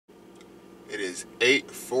is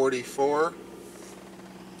 8:44.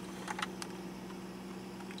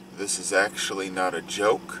 This is actually not a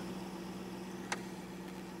joke.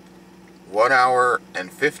 1 hour and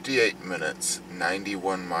 58 minutes,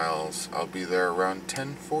 91 miles. I'll be there around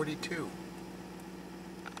 10:42.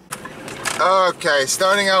 Okay,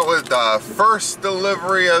 starting out with the first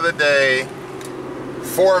delivery of the day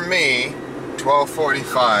for me,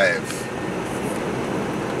 12:45.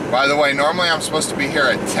 By the way, normally I'm supposed to be here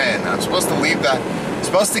at 10. I'm supposed to leave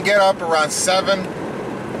supposed to get up around 7,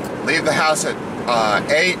 leave the house at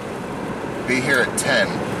 8, be here at 10.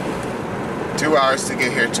 2 hours to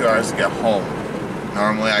get here, 2 hours to get home.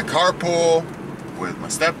 Normally I carpool with my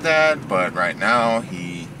stepdad, but right now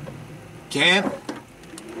he can't.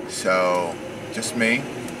 So, just me.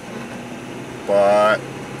 But,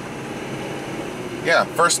 yeah,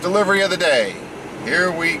 first delivery of the day.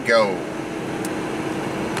 Here we go.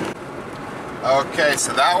 Okay,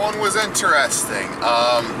 so that one was interesting.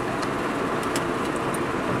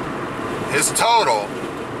 His total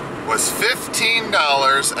was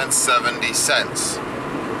 $15.70.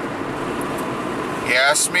 He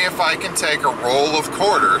asked me if I can take a roll of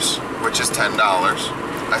quarters, which is $10.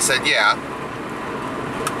 I said, yeah.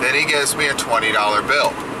 Then he gives me a $20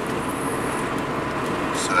 bill.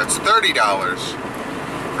 So that's $30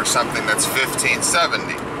 for something that's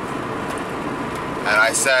 $15.70. And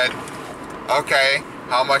I said, okay,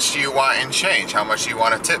 how much do you want in change? How much do you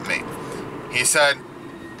want to tip me? He said,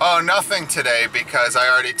 oh, nothing today because I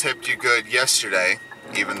already tipped you good yesterday,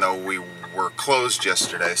 even though we were closed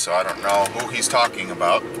yesterday, so I don't know who he's talking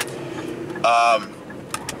about.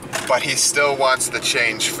 But he still wants the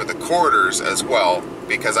change for the quarters as well,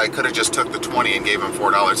 because I could have just took the 20 and gave him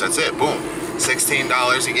 $4. That's it. Boom.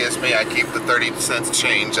 $16 he gives me. I keep the 30 cents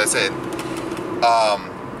change. That's it.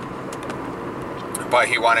 But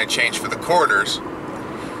he wanted change for the quarters.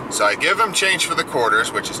 So I give him change for the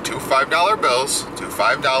quarters, which is two $5 bills. Two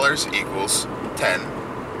 $5 equals 10.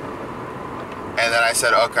 And then I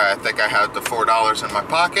said, okay, I think I have the $4 in my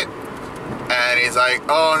pocket. And he's like,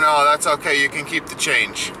 oh no, that's okay, you can keep the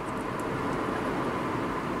change.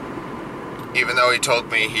 Even though he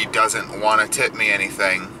told me he doesn't want to tip me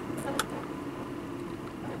anything,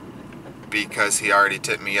 because he already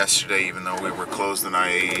tipped me yesterday, even though we were closed and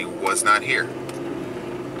I was not here.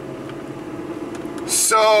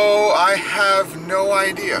 So I have no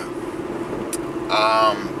idea.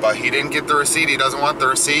 But he didn't get the receipt. He doesn't want the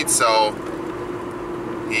receipt, so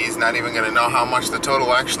he's not even going to know how much the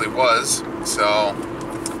total actually was. So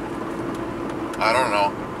I don't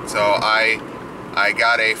know. So I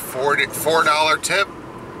got a $4 tip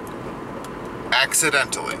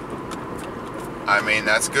accidentally. I mean,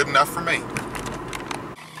 that's good enough for me.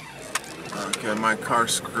 Okay, my car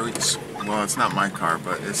squeaks. Well, it's not my car,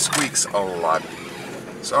 but it squeaks a lot.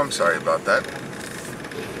 So I'm sorry about that.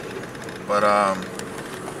 But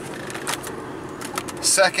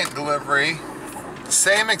second delivery,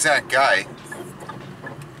 same exact guy.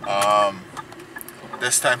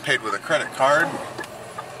 This time paid with a credit card.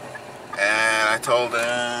 And I told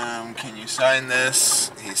him, can you sign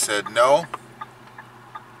this? He said no.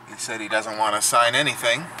 He said he doesn't want to sign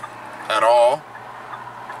anything at all.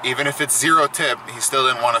 Even if it's 0 tip, he still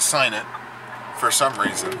didn't want to sign it for some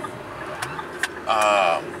reason.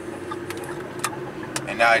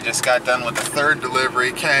 And now I just got done with the third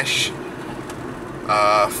delivery, cash,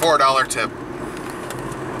 $4 tip.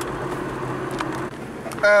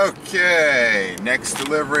 Okay, next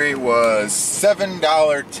delivery was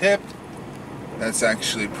 $7 tip. That's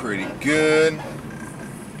actually pretty good,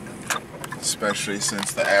 especially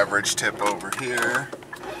since the average tip over here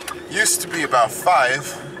used to be about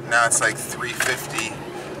 $5. Now it's like $3.50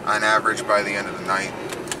 on average by the end of the night.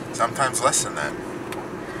 Sometimes less than that.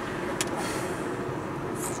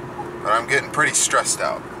 But I'm getting pretty stressed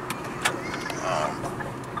out.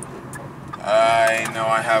 I know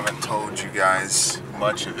I haven't told you guys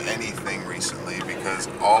much of anything recently because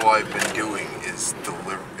all I've been doing is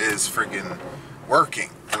friggin' working.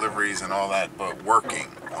 Deliveries and all that, but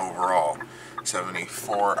working overall.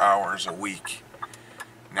 74 hours a week.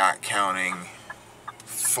 Not counting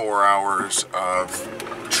 4 hours of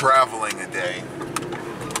traveling a day.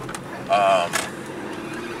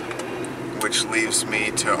 Which leaves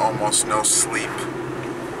me to almost no sleep,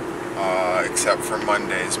 except for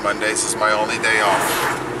Mondays. Mondays is my only day off.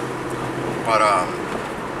 But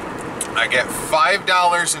I get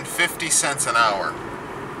 $5.50 an hour,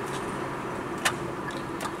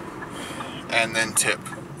 and then tip,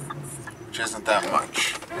 which isn't that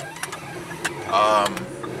much.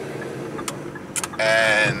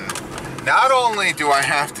 And not only do I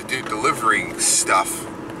have to do delivery stuff,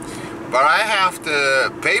 but I have to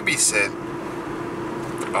babysit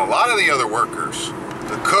a lot of the other workers,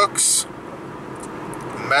 the cooks,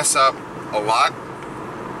 mess up a lot.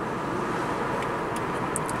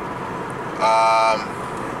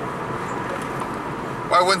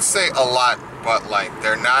 Well, I wouldn't say a lot, but like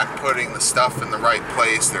they're not putting the stuff in the right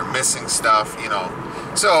place. They're missing stuff, you know.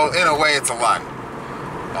 So in a way, it's a lot.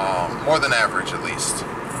 More than average, at least.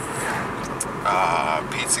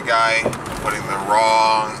 Pizza guy putting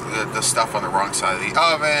the stuff on the wrong side of the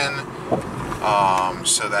oven,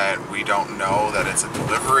 so that we don't know that it's a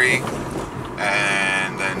delivery,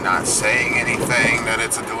 and then not saying anything that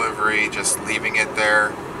it's a delivery, just leaving it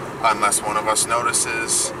there unless one of us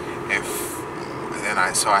notices.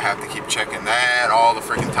 So I have to keep checking that all the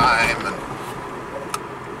freaking time, and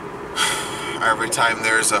every time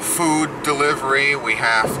there's a food delivery, we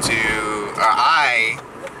have to, I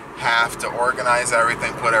have to organize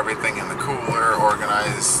everything, put everything in the cooler,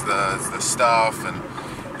 organize the stuff,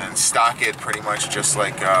 and stock it pretty much just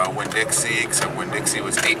like Winn-Dixie, except Winn-Dixie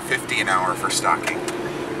was $8.50 an hour for stocking.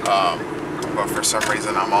 But for some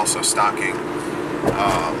reason, I'm also stocking.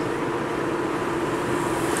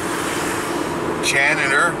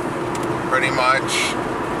 Janitor, pretty much.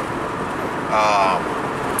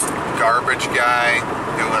 Garbage guy,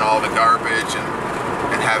 doing all the garbage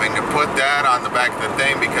and having to put that on the back of the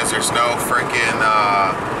thing because there's no freaking,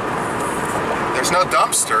 there's no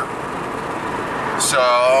dumpster. So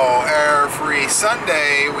every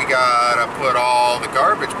Sunday we gotta put all the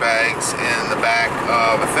garbage bags in the back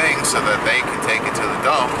of a thing so that they can take it to the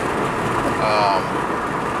dump,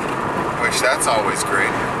 which that's always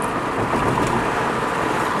great.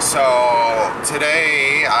 So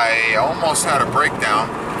today I almost had a breakdown.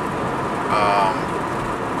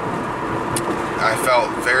 I felt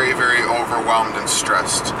very, very overwhelmed and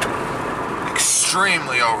stressed.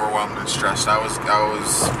 Extremely overwhelmed and stressed. I was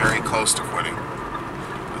very close to quitting.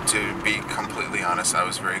 To be completely honest, I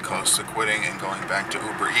was very close to quitting and going back to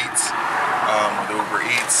Uber Eats. With Uber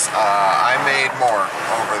Eats, I made more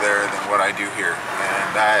over there than what I do here,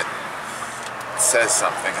 and that says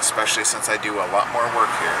something, especially since I do a lot more work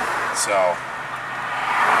here. So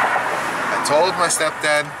I told my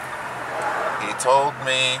stepdad. He told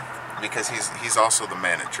me, because he's also the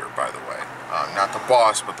manager, by the way, not the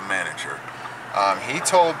boss, but the manager. He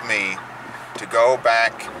told me to go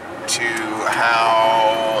back to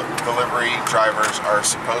how delivery drivers are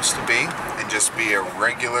supposed to be and just be a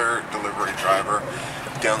regular delivery driver.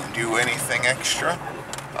 Don't do anything extra.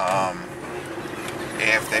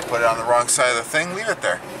 If they put it on the wrong side of the thing, leave it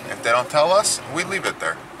there. If they don't tell us, we leave it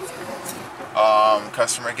there.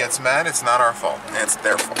 Customer gets mad, it's not our fault, it's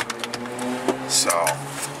their fault. So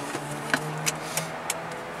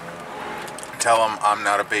tell them I'm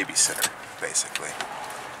not a babysitter, basically.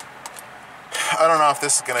 I don't know if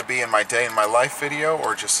this is going to be in my day in my life video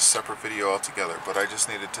or just a separate video altogether, but I just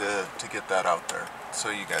needed to get that out there so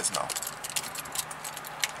you guys know.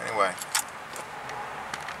 Anyway.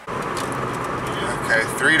 Okay,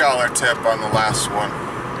 $3 tip on the last one.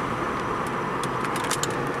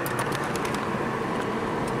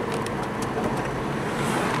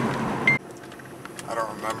 I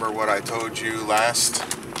don't remember what I told you last.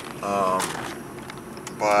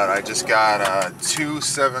 But I just got two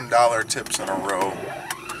 $7 tips in a row,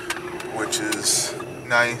 which is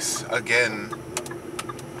nice. Again,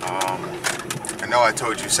 I know I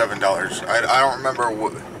told you $7. I don't remember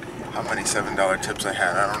how many $7 tips I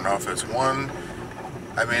had. I don't know if it's one.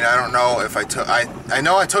 I mean, I don't know if I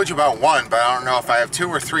know I told you about one, but I don't know if I have 2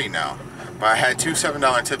 or 3 now. But I had two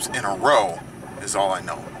 $7 tips in a row, is all I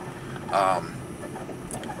know.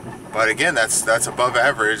 But again, that's above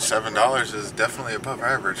average. $7 is definitely above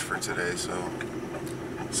average for today, so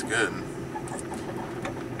it's good.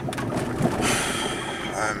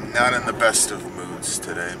 I'm not in the best of moods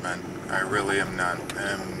today, man. I really am not.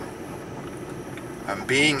 I'm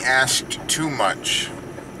being asked too much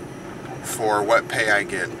for what pay I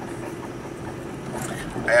get.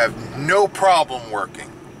 I have no problem working.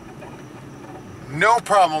 No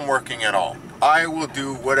problem working at all. I will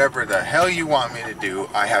do whatever the hell you want me to do.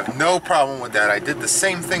 I have no problem with that. I did the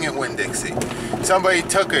same thing at Winn-Dixie. Somebody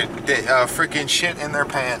took a freaking shit in their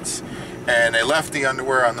pants and they left the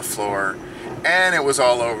underwear on the floor, and it was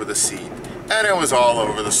all over the seat, and it was all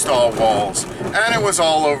over the stall walls, and it was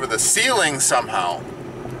all over the ceiling somehow.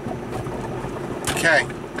 Okay,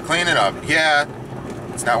 clean it up. Yeah,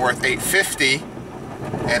 it's not worth $8.50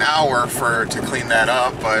 an hour to clean that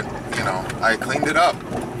up, but you know, I cleaned it up.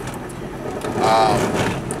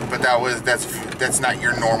 But that's not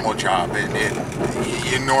your normal job, and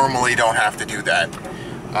you normally don't have to do that.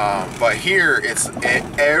 But here it's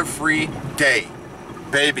every day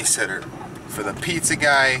babysitter for the pizza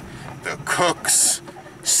guy, the cooks,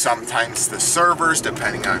 sometimes the servers,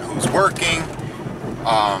 depending on who's working.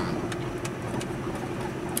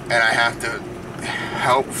 And I have to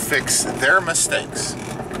help fix their mistakes.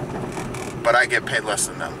 But I get paid less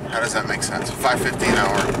than them. How does that make sense? $5.50 an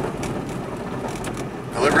hour.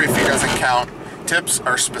 Delivery fee doesn't count. Tips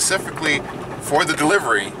are specifically for the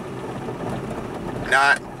delivery,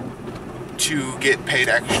 not to get paid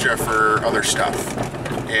extra for other stuff.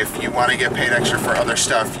 If you want to get paid extra for other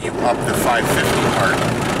stuff, you up the $5.50 part.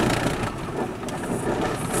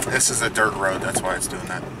 This is a dirt road, that's why it's doing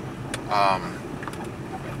that.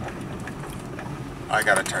 I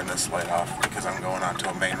gotta turn this light off because I'm going onto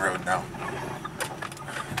a main road now.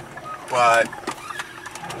 But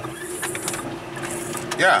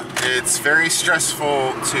yeah, it's very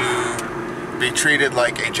stressful to be treated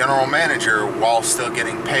like a general manager while still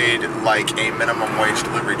getting paid like a minimum wage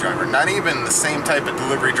delivery driver. Not even the same type of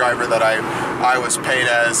delivery driver that I was paid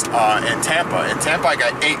as in Tampa. In Tampa I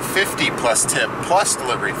got $8.50 plus tip plus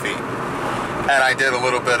delivery fee. And I did a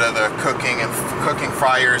little bit of the cooking and cooking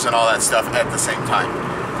fryers and all that stuff at the same time.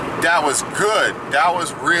 That was good. That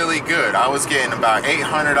was really good. I was getting about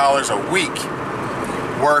 $800 a week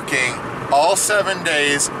working all 7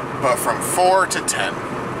 days, but from 4 to 10.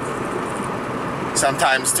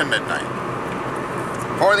 Sometimes to midnight.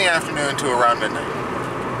 4 in the afternoon to around midnight.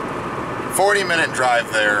 40-minute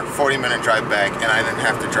drive there, 40-minute drive back, and I didn't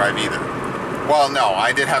have to drive either. Well, no,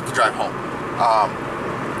 I did have to drive home.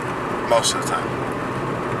 Most of the time.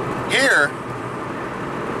 Here,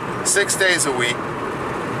 6 days a week,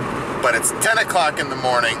 but it's 10 o'clock in the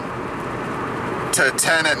morning to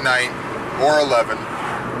 10 at night or 11.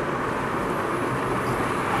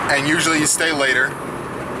 And usually you stay later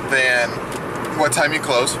than what time you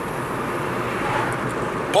close.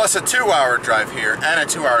 Plus a 2-hour drive here and a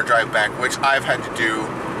 2-hour drive back, which I've had to do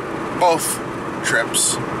both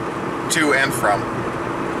trips to and from.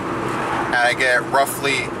 And I get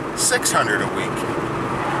roughly $600 a week.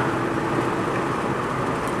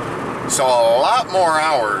 So a lot more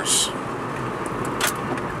hours.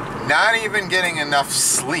 Not even getting enough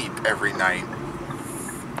sleep every night.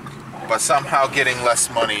 But somehow getting less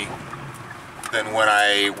money than when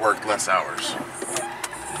I worked less hours.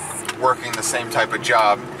 Working the same type of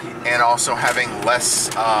job and also having less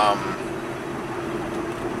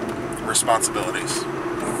responsibilities.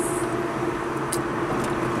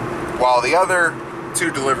 While the other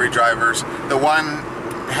 2 delivery drivers, the one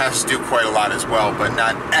has to do quite a lot as well, but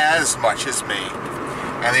not as much as me.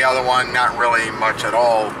 And the other one, not really much at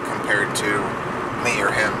all compared to me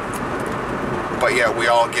or him. But yeah, we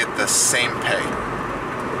all get the same pay.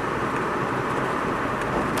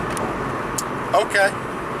 Okay.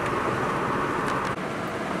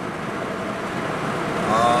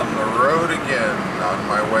 On the road again, on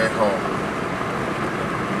my way home.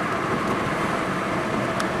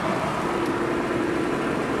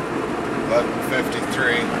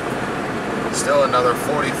 $11:53. Still another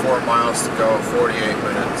 44 miles to go, 48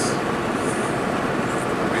 minutes.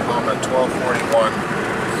 We'll be home at 12:41,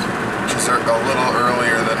 which is a little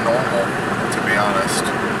earlier than normal, to be honest.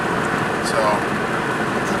 So,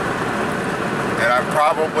 and I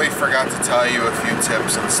probably forgot to tell you a few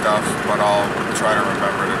tips and stuff, but I'll try to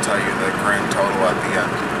remember to tell you the grand total at the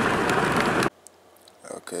end.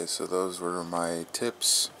 Okay, so those were my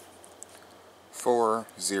tips.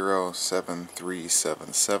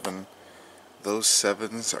 407,377. Those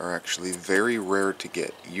 7s are actually very rare to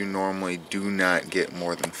get. You normally do not get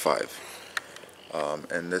more than 5.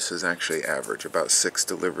 And this is actually average, about 6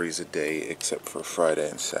 deliveries a day except for Friday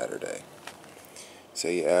and Saturday. So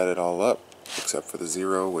you add it all up, except for the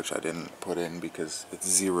 0, which I didn't put in because it's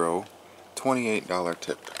 0, $28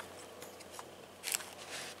 tip.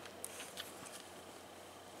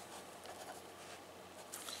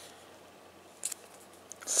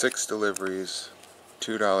 6 deliveries,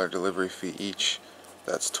 $2 delivery fee each.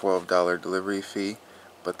 That's $12 delivery fee,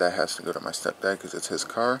 but that has to go to my stepdad because it's his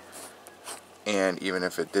car. And even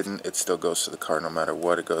if it didn't, it still goes to the car no matter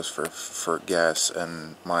what. It goes for gas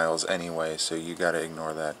and miles anyway, so you gotta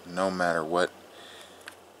ignore that no matter what.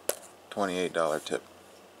 $28 tip.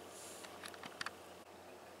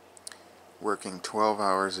 Working 12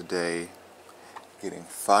 hours a day, getting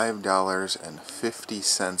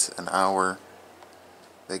 $5.50 an hour.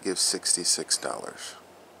 That gives $66.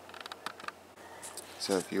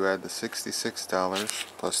 So if you add the $66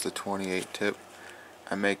 plus the 28 tip,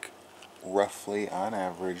 I make roughly on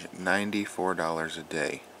average $94 a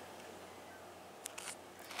day.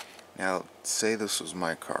 Now say this was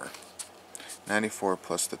my car. 94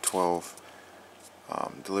 plus the 12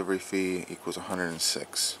 delivery fee equals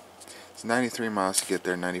 106. It's 93 miles to get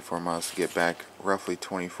there, 94 miles to get back, roughly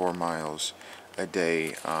 24 miles a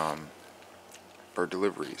day for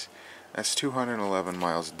deliveries. That's 211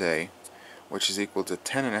 miles a day, which is equal to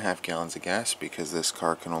 10.5 gallons of gas, because this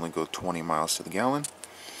car can only go 20 miles to the gallon.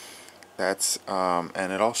 That's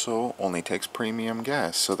and it also only takes premium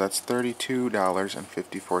gas, so that's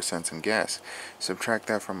 $32.54 in gas. Subtract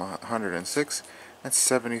that from 106, that's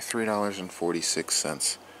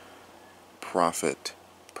 $73.46 profit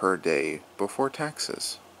per day before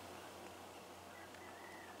taxes.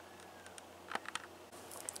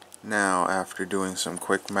 Now, after doing some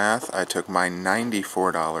quick math, I took my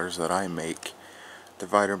 $94 that I make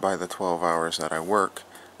divided by the 12 hours that I work.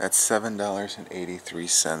 That's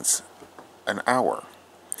 $7.83 an hour.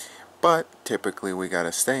 But typically we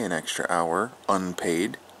gotta stay an extra hour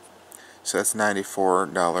unpaid, so that's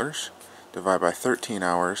 $94 divided by 13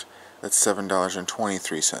 hours. That's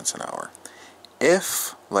 $7.23 an hour.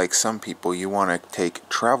 If, like some people, you want to take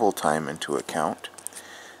travel time into account,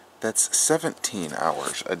 that's 17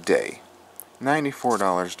 hours a day.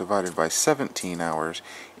 $94 divided by 17 hours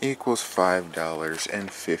equals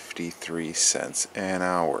 $5.53 an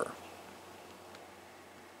hour.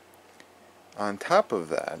 On top of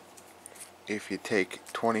that, if you take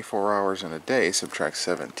 24 hours in a day, subtract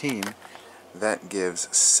 17, that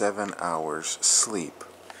gives 7 hours sleep.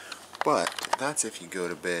 But that's if you go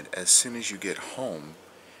to bed as soon as you get home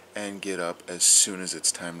and get up as soon as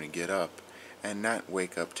it's time to get up, and not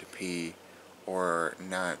wake up to pee, or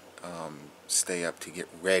not stay up to get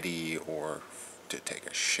ready, or to take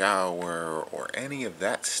a shower, or any of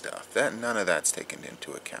that stuff. None of that's taken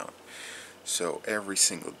into account. So every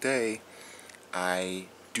single day I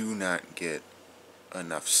do not get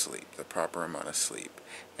enough sleep, the proper amount of sleep,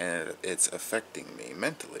 and it's affecting me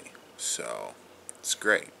mentally. So it's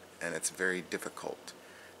great, and it's very difficult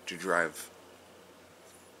to drive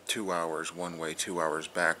 2 hours one way, 2 hours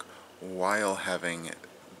back, while having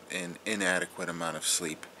an inadequate amount of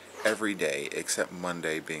sleep every day, except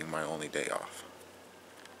Monday being my only day off.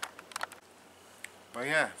 But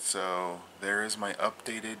yeah, so there is my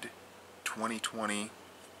updated 2020,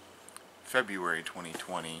 February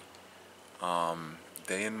 2020,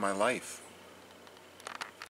 day in my life.